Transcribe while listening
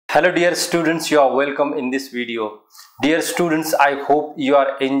Hello dear students, you are welcome in this video. Dear students, I hope you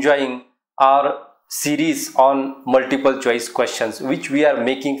are enjoying our series on multiple choice questions which we are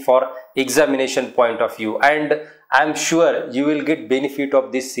making for examination point of view, and I am sure you will get benefit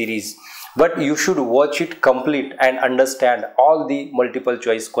of this series, but you should watch it complete and understand all the multiple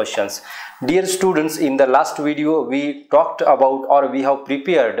choice questions. Dear students, in the last video we talked about, or we have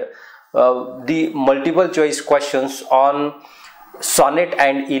prepared the multiple choice questions on sonnet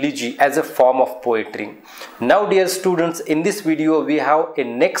and elegy as a form of poetry. Now dear students, in this video we have a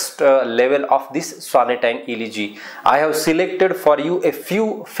next level of this sonnet and elegy. I have selected for you a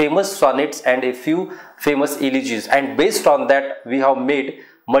few famous sonnets and a few famous elegies, and based on that we have made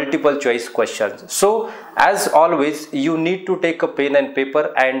multiple choice questions. So as always, you need to take a pen and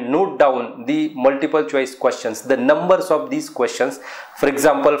paper and note down the multiple choice questions, the numbers of these questions. For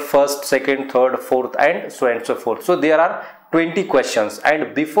example, first, second, third, fourth, and so on and so forth. So there are 20 questions,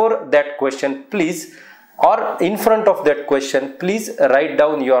 and before that question, please, or in front of that question, please write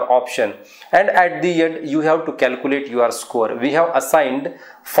down your option, and at the end you have to calculate your score. We have assigned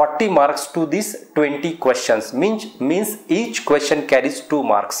 40 marks to these 20 questions, means each question carries 2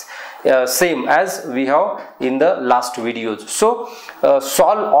 marks, same as we have in the last videos. So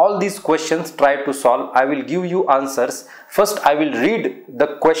solve all these questions, try to solve. I will give you answers. First I will read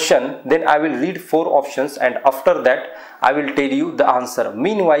the question, then I will read 4 options, and after that I will tell you the answer.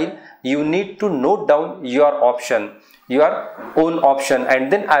 Meanwhile, you need to note down your option, your own option,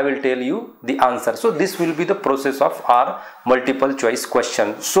 and then I will tell you the answer. So this will be the process of our multiple choice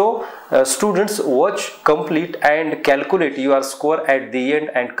question. So students, watch complete and calculate your score at the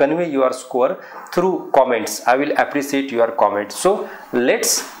end and convey your score through comments. I will appreciate your comments. So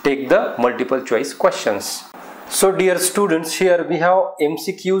let's take the multiple choice questions. So dear students, here we have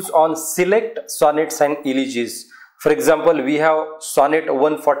MCQs on select sonnets and elegies. For example, we have sonnet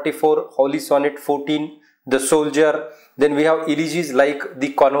 144, holy sonnet 14, the soldier. Then we have elegies like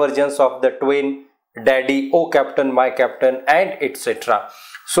the convergence of the twain, daddy, oh captain, my captain, and etc.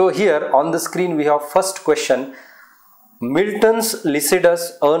 So here on the screen we have first question. Milton's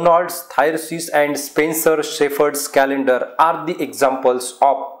Lycidas, Arnold's Thyrsis, and Spencer Shepherd's calendar are the examples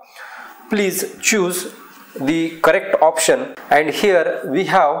of. Please choose the correct option, and here we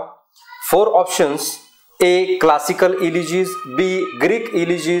have 4 options: A. Classical elegies, B. Greek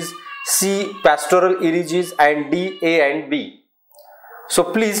elegies, C. Pastoral elegies, and D. A and B. So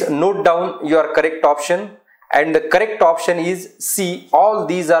please note down your correct option, and the correct option is C. All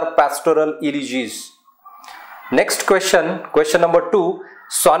these are pastoral elegies. Next question, question number 2.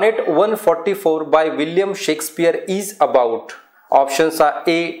 Sonnet 144 by William Shakespeare is about. Options are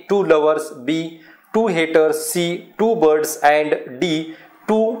A. 2 lovers, B. 2 haters, C. 2 birds, and D.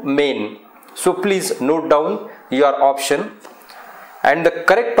 2 men. So please note down your option, and the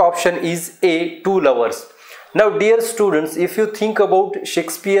correct option is A. 2 lovers. Now dear students, if you think about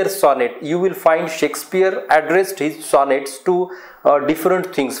Shakespeare's sonnet, you will find Shakespeare addressed his sonnets to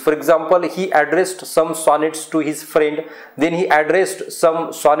different things. For example, he addressed some sonnets to his friend, then he addressed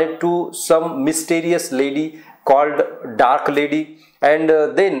some sonnet to some mysterious lady called Dark Lady, and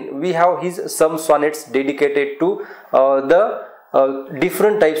then we have his some sonnets dedicated to the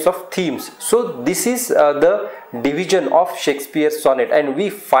different types of themes. So this is the division of Shakespeare's sonnet, and we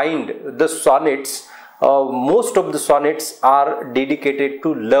find the sonnets, most of the sonnets are dedicated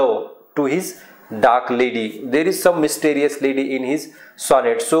to love, to his dark lady. There is some mysterious lady in his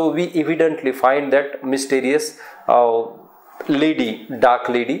sonnet, so we evidently find that mysterious lady, dark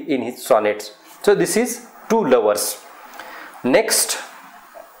lady in his sonnets. So this is 2 lovers. Next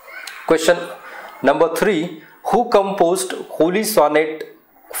question number 3. Who composed Holy Sonnet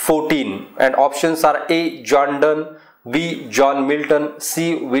 14? And options are A. John Donne, B. John Milton,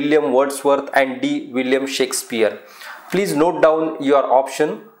 C. William Wordsworth, and D. William Shakespeare. Please note down your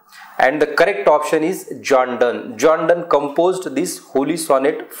option, and the correct option is John Donne. John Donne composed this Holy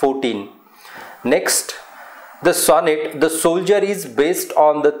Sonnet 14. Next, the sonnet The Soldier is based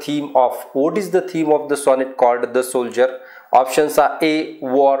on the theme of. What is the theme of the sonnet called The Soldier? Options are A.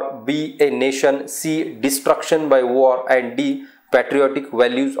 War, B. A nation, C. Destruction by war, and D. Patriotic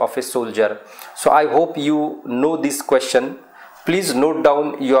values of a soldier. So I hope you know this question. Please note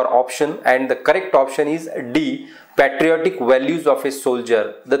down your option, and the correct option is D. Patriotic values of a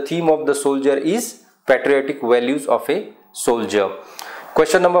soldier. The theme of the soldier is patriotic values of a soldier.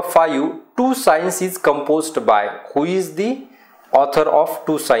 Question number 5. Two Signs is composed by. Who is the author of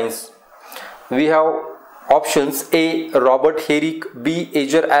Two Signs? We have options A. Robert Herrick, B.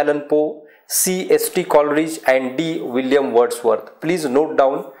 Edgar Allan Poe, C. S.T. Coleridge, and D. William Wordsworth. Please note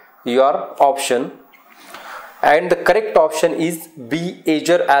down your option. And the correct option is B.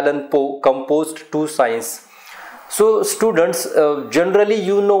 Edgar Allan Poe composed two sonnets. So students, generally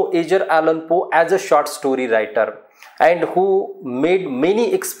you know Edgar Allan Poe as a short story writer and who made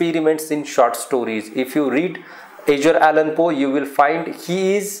many experiments in short stories. If you read Edgar Allan Poe, you will find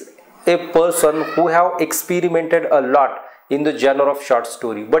he is a person who have experimented a lot in the genre of short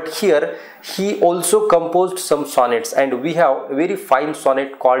story. But here he also composed some sonnets, and we have a very fine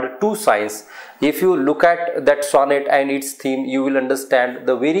sonnet called Two Sonnets. If you look at that sonnet and its theme, you will understand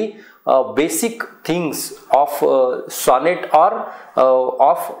the very basic things of sonnet or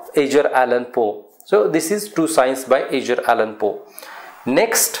of Edgar Allan Poe. So this is Two Sonnets by Edgar Allan Poe.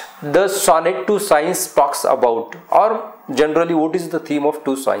 Next, the sonnet Two Sonnets talks about, or generally what is the theme of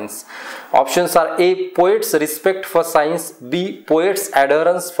Two Sonnets? Options are A. Poet's respect for science, B. Poet's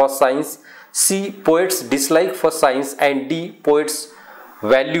adherence for science, C. Poet's dislike for science, and D. Poet's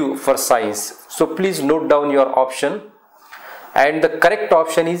value for science. So please note down your option, and the correct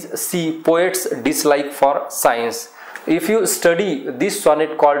option is C. Poet's dislike for science. If you study this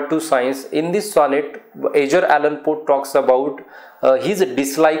sonnet called Two Sonnets, in this sonnet Edgar Allan Poe talks about his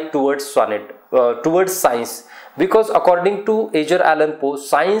dislike towards science, because according to Edgar Allan Poe,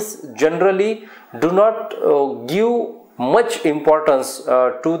 science generally do not give much importance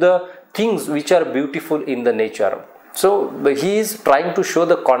to the things which are beautiful in the nature. So he is trying to show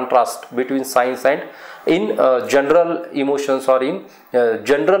the contrast between science and in general emotions or in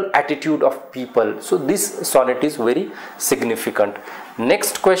general attitude of people. So this sonnet is very significant.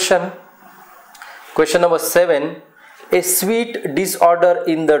 Next question, question number 7. A sweet disorder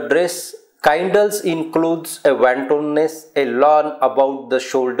in the dress kindles in clothes a wantonness, a lawn about the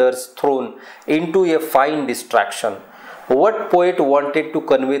shoulders thrown into a fine distraction. What poet wanted to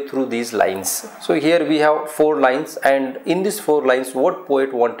convey through these lines? So here we have 4 lines, and in these 4 lines what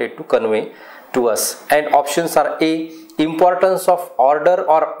poet wanted to convey to us? And options are A. Importance of order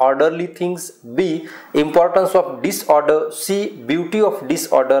or orderly things, B. Importance of disorder, C. Beauty of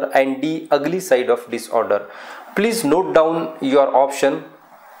disorder, and D. Ugly side of disorder. Please note down your option.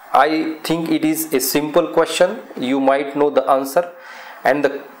 I think it is a simple question. You might know the answer, and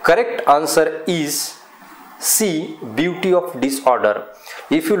the correct answer is C. Beauty of disorder.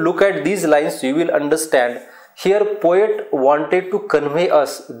 If you look at these lines, you will understand here poet wanted to convey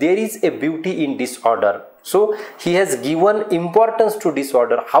us there is a beauty in disorder. So he has given importance to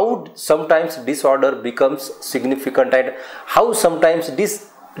disorder, how sometimes disorder becomes significant and how sometimes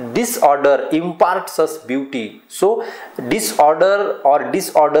this disorder imparts us beauty. So disorder or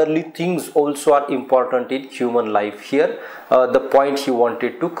disorderly things also are important in human life. Here the point he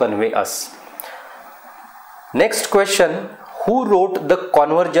wanted to convey us. Next question, who wrote The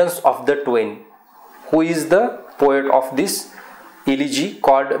Convergence of the Twain? Who is the poet of this elegy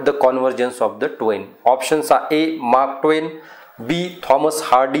called The Convergence of the Twain? Options are A. Mark Twain, B. Thomas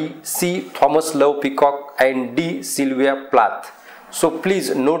Hardy, C. Thomas Love Peacock, and D. Sylvia Plath. So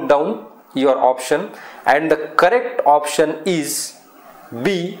please note down your option, and the correct option is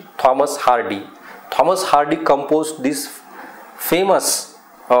B. Thomas Hardy. Thomas Hardy composed this famous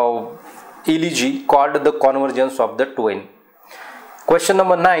elegy called The Convergence of the Twain. Question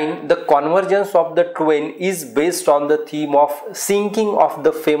number 9. The Convergence of the Twain is based on the theme of sinking of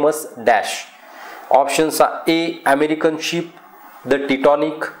the famous dash. Options are A. American ship, the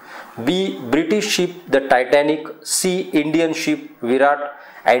Titanic, B. British ship, the Titanic, C. Indian ship, Virat,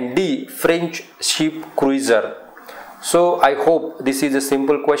 and D. French ship, Cruiser. So I hope this is a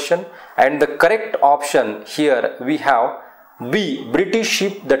simple question, and the correct option here we have B. British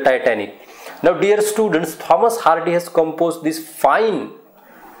ship, the Titanic. Now dear students, Thomas Hardy has composed this fine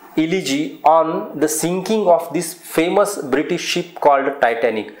elegy on the sinking of this famous British ship called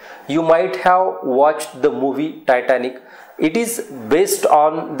Titanic. You might have watched the movie Titanic. It is based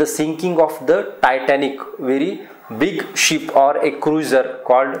on the sinking of the Titanic, very big ship or a cruiser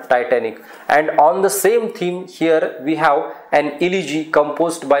called Titanic. And on the same theme here we have an elegy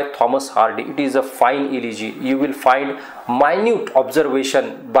composed by Thomas Hardy. It is a fine elegy. You will find minute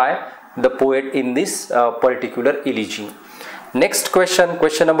observation by the poet in this particular elegy. Next question,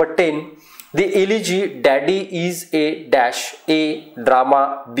 question number 10. The elegy Daddy is a dash, A.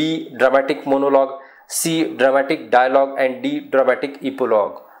 drama, B. dramatic monologue, C. dramatic dialogue, and D. dramatic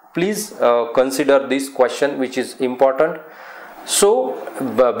epilogue. Please consider this question, which is important. So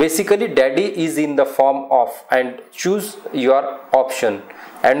basically Daddy is in the form of, and choose your option,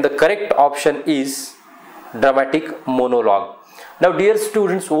 and the correct option is dramatic monologue. Now dear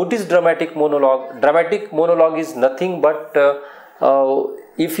students, what is dramatic monologue? Dramatic monologue is nothing but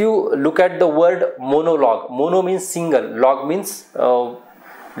if you look at the word monologue, mono means single, log means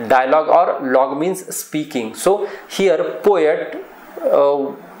dialogue, or log means speaking. So here poet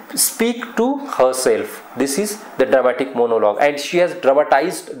speak to herself. This is the dramatic monologue, and she has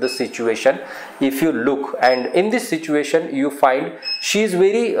dramatized the situation. If you look, and in this situation you find she is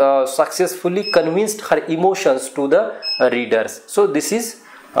very successfully convinced her emotions to the readers. So this is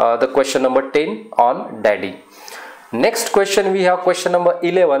the question number 10 on daddy. Next question, we have question number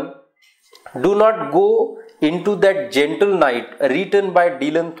 11. Do not go into that gentle night, written by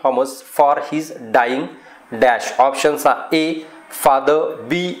Dylan Thomas for his dying dash. Options are A, father,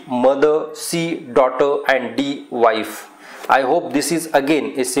 B, mother, C, daughter, and D, wife. I hope this is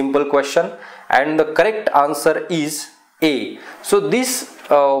again a simple question, and the correct answer is A. So this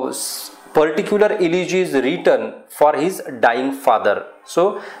particular elegy is written for his dying father.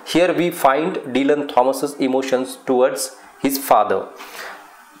 So here we find Dylan Thomas's emotions towards his father.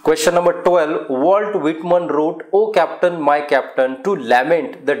 Question number 12. Walt Whitman wrote "O Captain, My Captain" to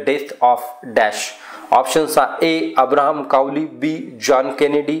lament the death of dash. Options are A, Abraham Cowley, B, John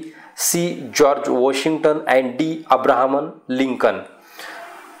Kennedy, C, George Washington, and D, Abraham Lincoln.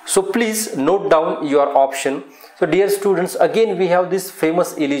 So please note down your option. So dear students, again we have this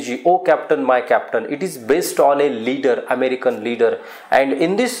famous elegy, "O Captain, My Captain." It is based on a leader, American leader, and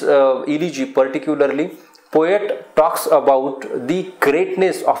in this elegy particularly, poet talks about the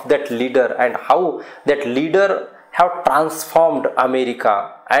greatness of that leader and how that leader have transformed America,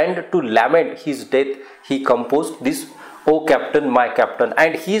 and to lament his death he composed this "O Captain, My Captain,"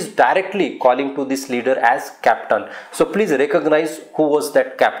 and he is directly calling to this leader as captain. So please recognize who was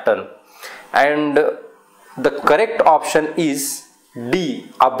that captain, and the correct option is D,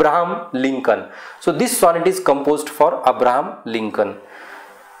 Abraham Lincoln. So this sonnet is composed for Abraham Lincoln.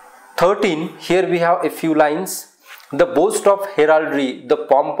 13. Here we have a few lines. The boast of heraldry, the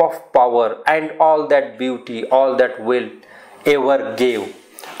pomp of power, and all that beauty, all that wealth ever gave,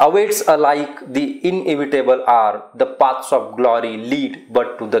 awaits alike the inevitable hour. The paths of glory lead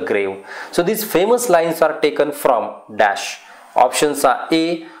but to the grave. So these famous lines are taken from dash. Options are A,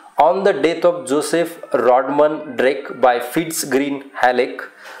 On the Death of Joseph Rodman Drake by Fitzgreen Halleck,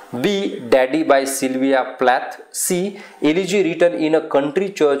 B, Daddy by Sylvia Plath, C, Elegy written in a country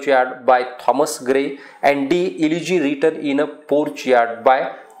churchyard by Thomas Gray, and D, Elegy written in a porchyard by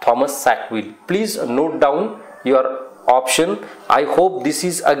Thomas Sackville. Please note down your option. I hope this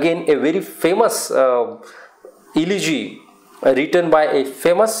is again a very famous elegy written by a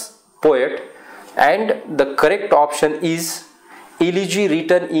famous poet, and the correct option is Elegy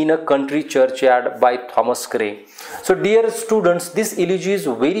written in a country churchyard by Thomas Gray. So dear students, this elegy is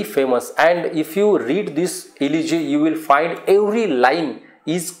very famous, and if you read this elegy you will find every line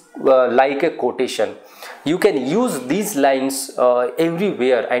is like a quotation. You can use these lines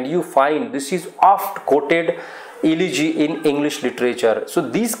everywhere, and you find this is oft quoted elegy in English literature. So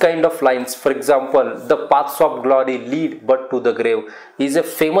these kind of lines, for example, the paths of glory lead but to the grave, is a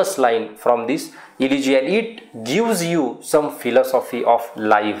famous line from this elegy, and it gives you some philosophy of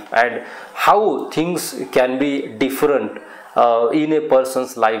life and how things can be different in a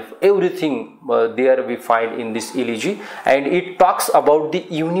person's life. Everything there we find in this elegy, and it talks about the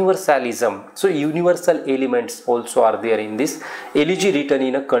universalism. So universal elements also are there in this elegy written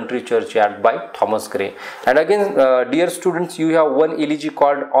in a country churchyard by Thomas Gray. And again, dear students, you have one elegy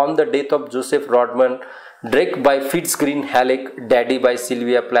called On the Death of Joseph Rodman Drake by Fitzgreen Halleck, Daddy by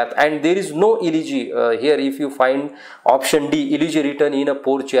Sylvia Plath, and there is no elegy here. If you find option D, elegy written in a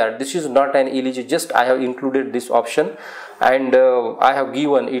porchyard, this is not an elegy, just I have included this option, and I have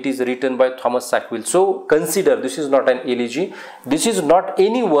given it is written by Thomas Sackville. So consider this is not an elegy, this is not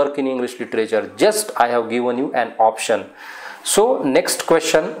any work in English literature, just I have given you an option. So next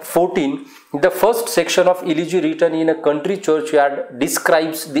question, 14. The first section of elegy written in a country churchyard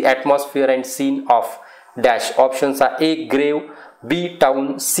describes the atmosphere and scene of dash. Options are A, grave, B,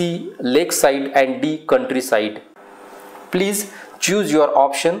 town, C, lakeside, and D, countryside. Please choose your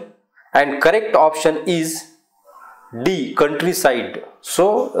option, and correct option is D, countryside.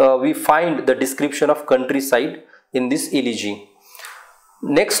 So we find the description of countryside in this elegy.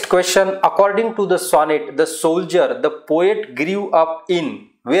 Next question, according to the sonnet, the soldier the poet grew up in.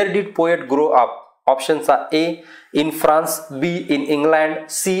 Where did poet grow up? Options are A, in France, B, in England,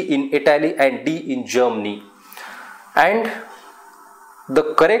 C, in Italy, and D, in Germany. And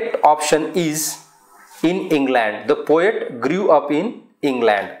the correct option is in England. The poet grew up in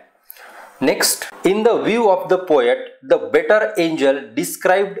England. Next, in the view of the poet, the better angel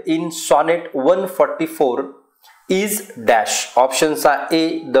described in sonnet 144 is dash. Options are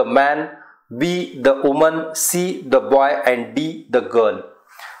A, the man, B, the woman, C, the boy, and D, the girl.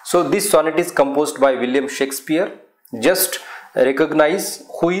 So this sonnet is composed by William Shakespeare. Just recognize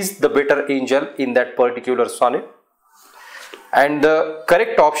who is the better angel in that particular sonnet. And the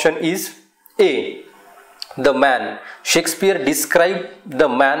correct option is A, the man. Shakespeare described the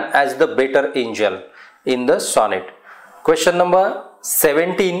man as the better angel in the sonnet. Question number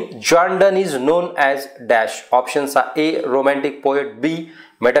 17. John Donne is known as dash. Options are A, romantic poet, B,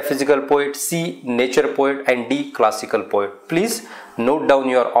 metaphysical poet, C, nature poet, and D, classical poet. Please note down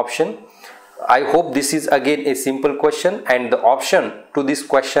your option. I hope this is again a simple question, and the option to this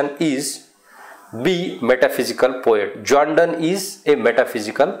question is B, metaphysical poet. John Donne is a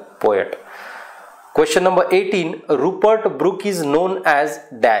metaphysical poet. Question number 18. Rupert Brooke is known as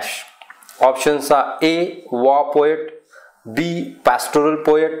dash. Options are A, war poet, B, pastoral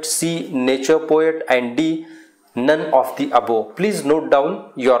poet, C, nature poet, and D, none of the above. Please note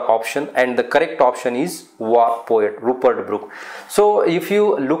down your option, and the correct option is war poet, Rupert Brooke. So if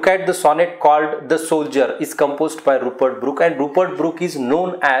you look at the sonnet called The Soldier, is composed by Rupert Brooke, and Rupert Brooke is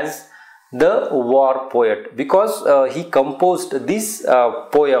known as the war poet because he composed this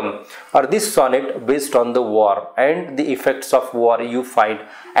poem or this sonnet based on the war and the effects of war you find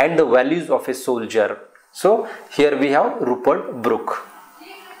and the values of a soldier. So here we have Rupert Brooke.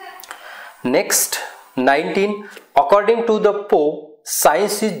 Next, 19. According to the Poe,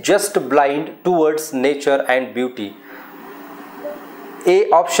 science is just blind towards nature and beauty. A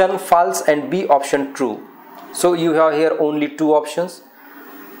option false and B option true. So you have here only two options,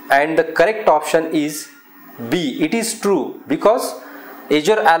 and the correct option is B. It is true because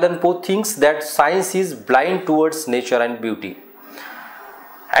Edgar Allan Poe thinks that science is blind towards nature and beauty.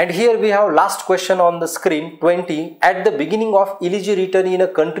 And here we have last question on the screen, 20. At the beginning of Elegy written in a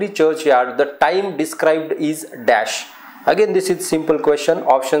country churchyard, the time described is dash. Again, this is simple question.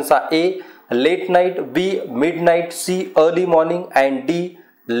 Options are A, late night, B, midnight, C, early morning, and D,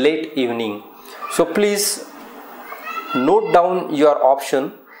 late evening. So please note down your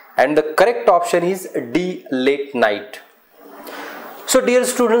option, and the correct option is D, late night. So dear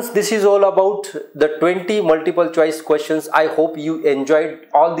students, this is all about the 20 multiple choice questions. I hope you enjoyed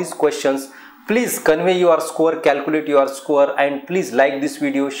all these questions. Please convey your score, calculate your score, and please like this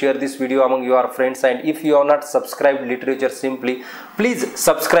video, share this video among your friends. And if you have not subscribed Literature Simply, please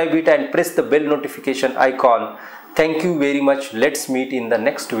subscribe it and press the bell notification icon. Thank you very much. Let's meet in the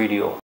next video.